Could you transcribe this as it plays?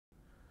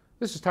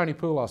This is Tony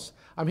Poulos.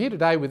 I'm here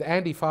today with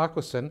Andy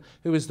Farquharson,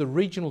 who is the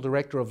Regional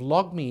Director of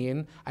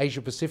LogMeIn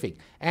Asia Pacific.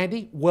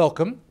 Andy,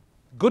 welcome.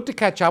 Good to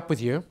catch up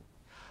with you.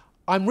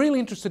 I'm really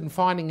interested in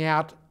finding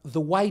out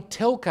the way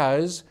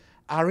telcos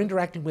are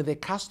interacting with their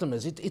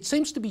customers. It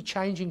seems to be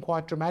changing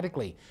quite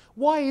dramatically.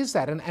 Why is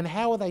that, and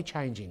how are they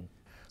changing?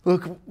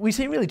 Look, we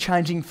see it really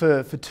changing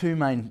for two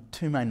main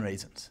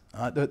reasons.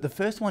 The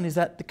first one is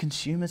that the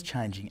consumer's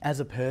changing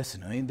as a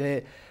person. I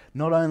mean,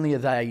 not only are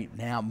they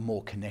now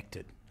more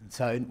connected.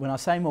 So when I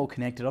say more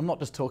connected, I'm not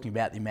just talking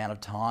about the amount of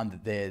time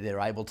that they're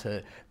able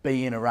to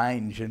be in a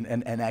range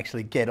and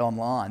actually get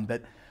online,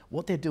 but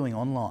what they're doing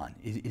online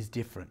is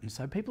different. And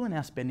so people are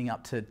now spending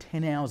up to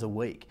 10 hours a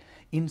week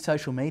in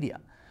social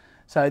media.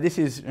 So this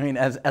is, I mean,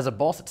 as a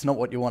boss, it's not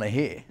what you want to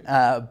hear,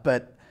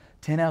 but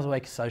 10 hours a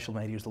week of social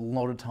media is a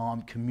lot of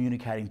time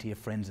communicating to your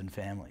friends and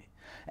family.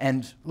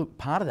 And look,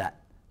 part of that,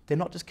 they're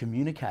not just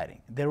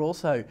communicating, they're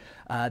also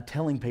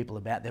telling people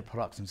about their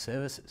products and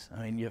services.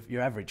 I mean,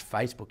 your average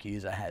Facebook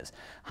user has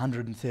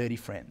 130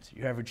 friends,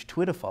 your average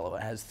Twitter follower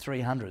has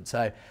 300,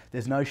 so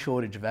there's no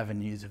shortage of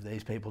avenues of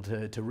these people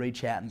to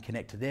reach out and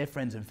connect to their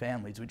friends and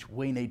families, which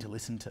we need to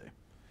listen to.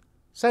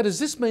 So does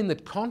this mean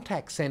that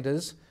contact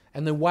centres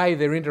and the way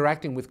they're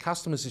interacting with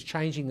customers is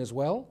changing as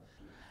well?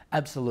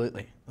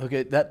 Absolutely. Look,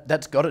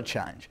 that's got to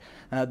change.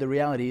 The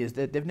reality is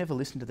that they've never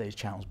listened to these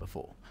channels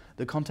before.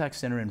 The contact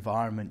centre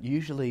environment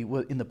usually,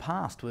 in the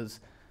past,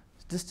 was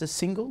just a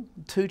single,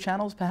 two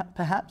channels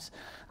perhaps.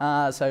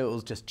 So it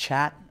was just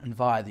chat and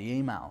via the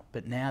email.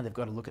 But now they've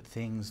got to look at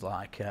things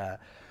like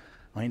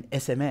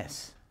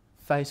SMS,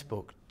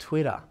 Facebook,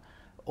 Twitter,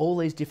 all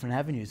these different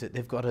avenues that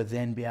they've got to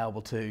then be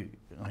able to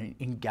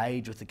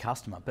engage with the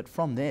customer. But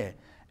from there,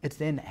 it's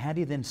then, how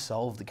do you then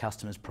solve the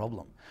customer's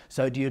problem?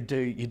 So you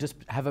just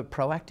have a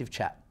proactive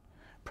chat,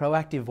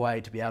 proactive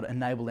way to be able to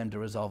enable them to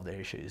resolve their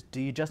issues? Do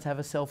you just have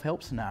a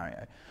self-help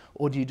scenario?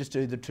 Or do you just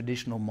do the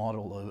traditional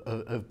model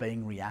of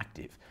being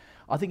reactive?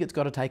 I think it's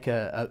got to take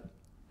a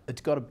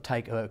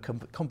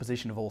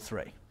composition of all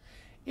three.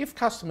 If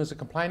customers are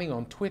complaining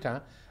on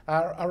Twitter,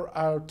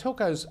 are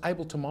telcos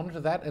able to monitor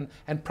that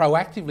and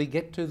proactively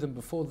get to them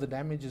before the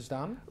damage is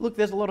done? Look,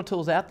 there's a lot of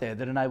tools out there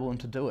that enable them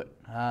to do it.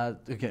 I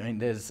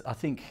mean, I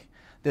think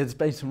there's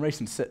been some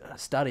recent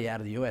study out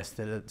of the US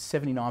that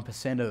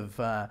 79%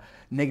 of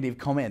negative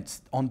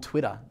comments on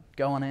Twitter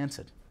go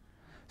unanswered.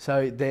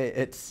 So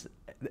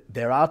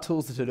there are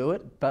tools to do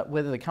it, but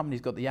whether the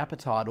company's got the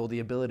appetite or the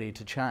ability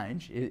to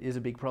change is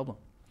a big problem.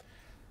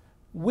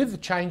 With the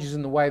changes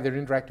in the way they're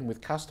interacting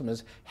with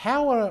customers,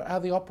 how are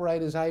the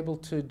operators able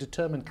to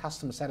determine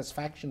customer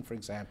satisfaction, for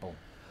example?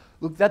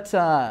 Look, that's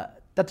a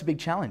big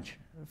challenge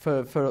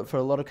for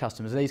a lot of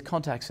customers. These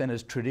contact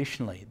centres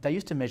traditionally, they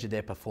used to measure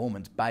their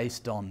performance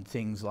based on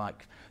things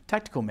like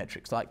tactical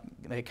metrics, like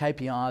their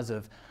KPIs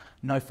of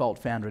no fault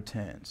found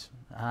returns,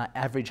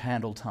 average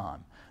handle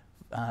time,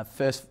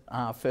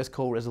 first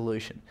call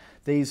resolution.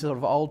 These sort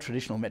of old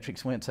traditional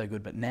metrics weren't so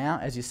good, but now,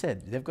 as you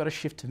said, they've got a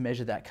shift to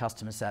measure that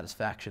customer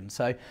satisfaction.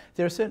 So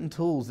there are certain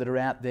tools that are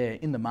out there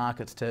in the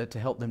markets to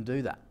help them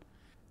do that.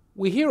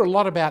 We hear a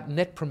lot about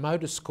net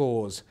promoter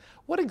scores.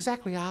 What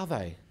exactly are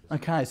they?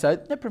 Okay, so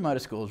net promoter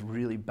score is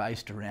really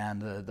based around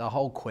the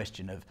whole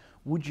question of,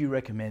 would you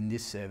recommend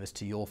this service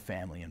to your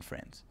family and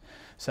friends?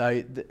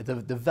 So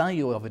the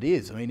value of it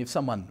is, I mean, if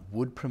someone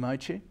would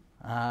promote you,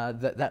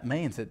 that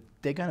means that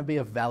they're going to be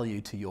of value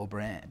to your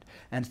brand.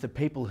 And it's the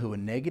people who are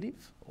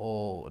negative,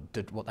 or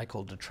what they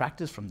call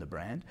detractors from the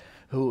brand,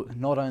 who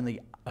not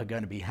only are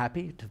going to be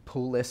happy to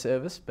pull their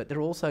service, but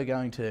they're also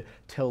going to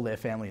tell their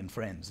family and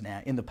friends.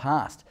 Now, in the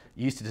past,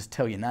 you used to just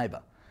tell your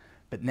neighbour,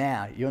 but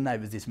now your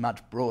neighbour's this much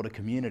broader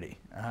community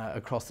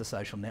across the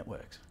social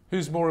networks.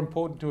 Who's more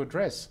important to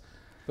address?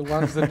 The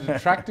ones that are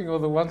detracting or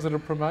the ones that are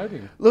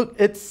promoting? Look,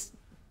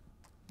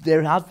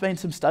 there have been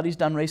some studies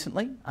done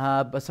recently,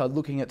 but so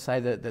looking at, say,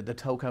 the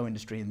telco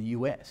industry in the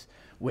US,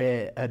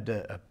 where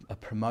a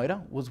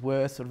promoter was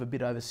worth sort of a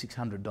bit over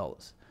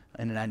 $600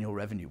 in an annual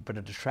revenue, but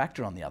a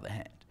detractor, on the other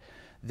hand,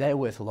 they're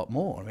worth a lot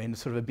more. I mean,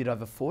 sort of a bit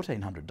over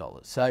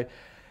 $1,400. So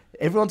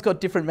everyone's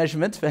got different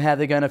measurements for how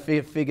they're going to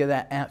figure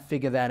that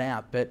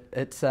out. But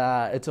it's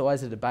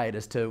always a debate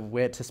as to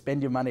where to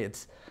spend your money.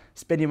 It's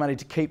spend your money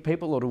to keep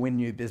people or to win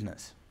new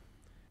business.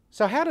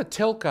 So how do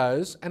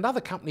telcos and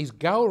other companies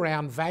go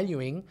around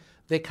valuing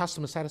their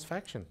customer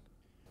satisfaction?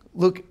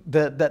 Look,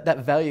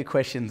 that value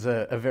question's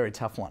a very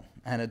tough one,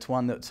 and it's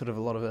one that sort of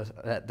a lot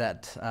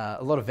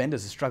of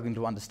vendors are struggling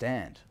to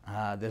understand.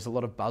 There's a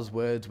lot of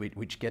buzzwords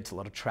which gets a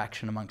lot of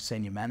traction amongst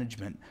senior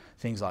management,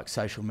 things like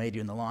social media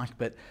and the like,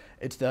 but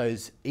it's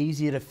those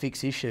easier to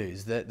fix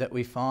issues that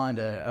we find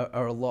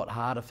are a lot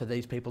harder for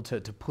these people to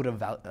put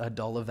a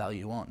dollar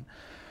value on.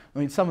 I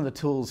mean, some of the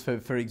tools,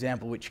 for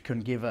example, which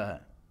can give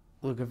a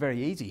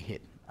very easy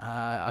hit,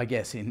 I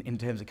guess, in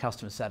terms of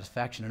customer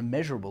satisfaction, and a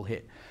measurable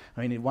hit.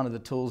 I mean, one of the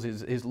tools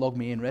is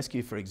LogMeIn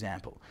Rescue, for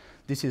example.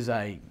 This is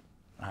a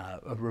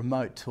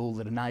remote tool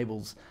that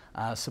enables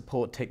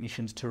support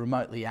technicians to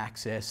remotely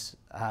access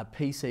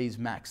PCs,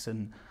 Macs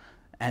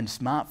and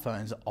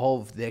smartphones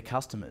of their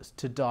customers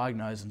to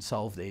diagnose and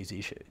solve these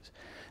issues.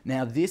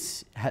 Now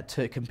this had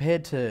to,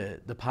 compared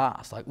to the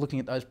past, like looking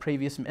at those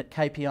previous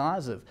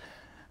KPIs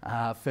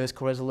of first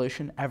call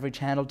resolution, average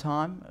handle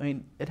time, I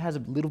mean, it has a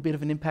little bit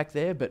of an impact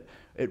there, but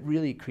it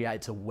really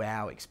creates a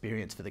wow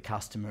experience for the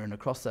customer, and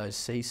across those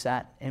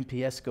CSAT,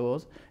 NPS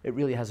scores, it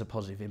really has a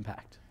positive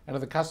impact. And are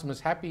the customers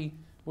happy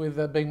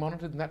with being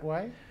monitored in that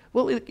way?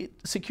 Well,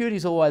 security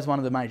is always one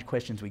of the major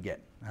questions we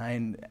get.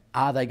 And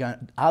are they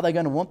going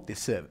to want this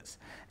service?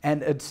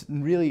 And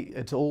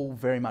it's all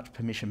very much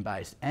permission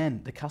based,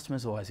 and the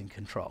customer's always in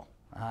control.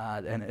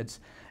 And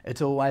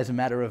it's always a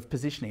matter of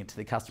positioning it to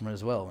the customer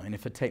as well. And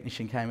if a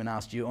technician came and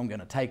asked you, "I'm going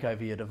to take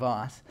over your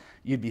device,"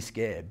 you'd be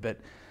scared. But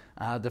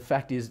the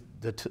fact is,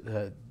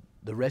 the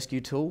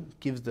rescue tool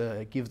gives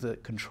the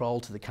control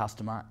to the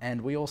customer, and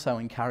we also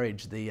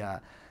encourage the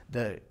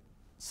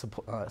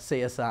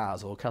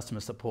CSRs or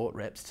customer support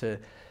reps to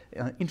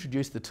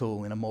introduce the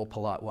tool in a more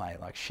polite way,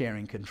 like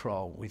sharing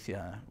control with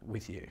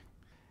you.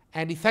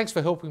 Andy, thanks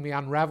for helping me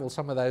unravel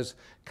some of those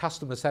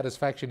customer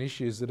satisfaction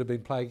issues that have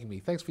been plaguing me.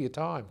 Thanks for your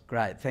time.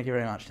 Great, thank you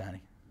very much,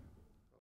 Tony.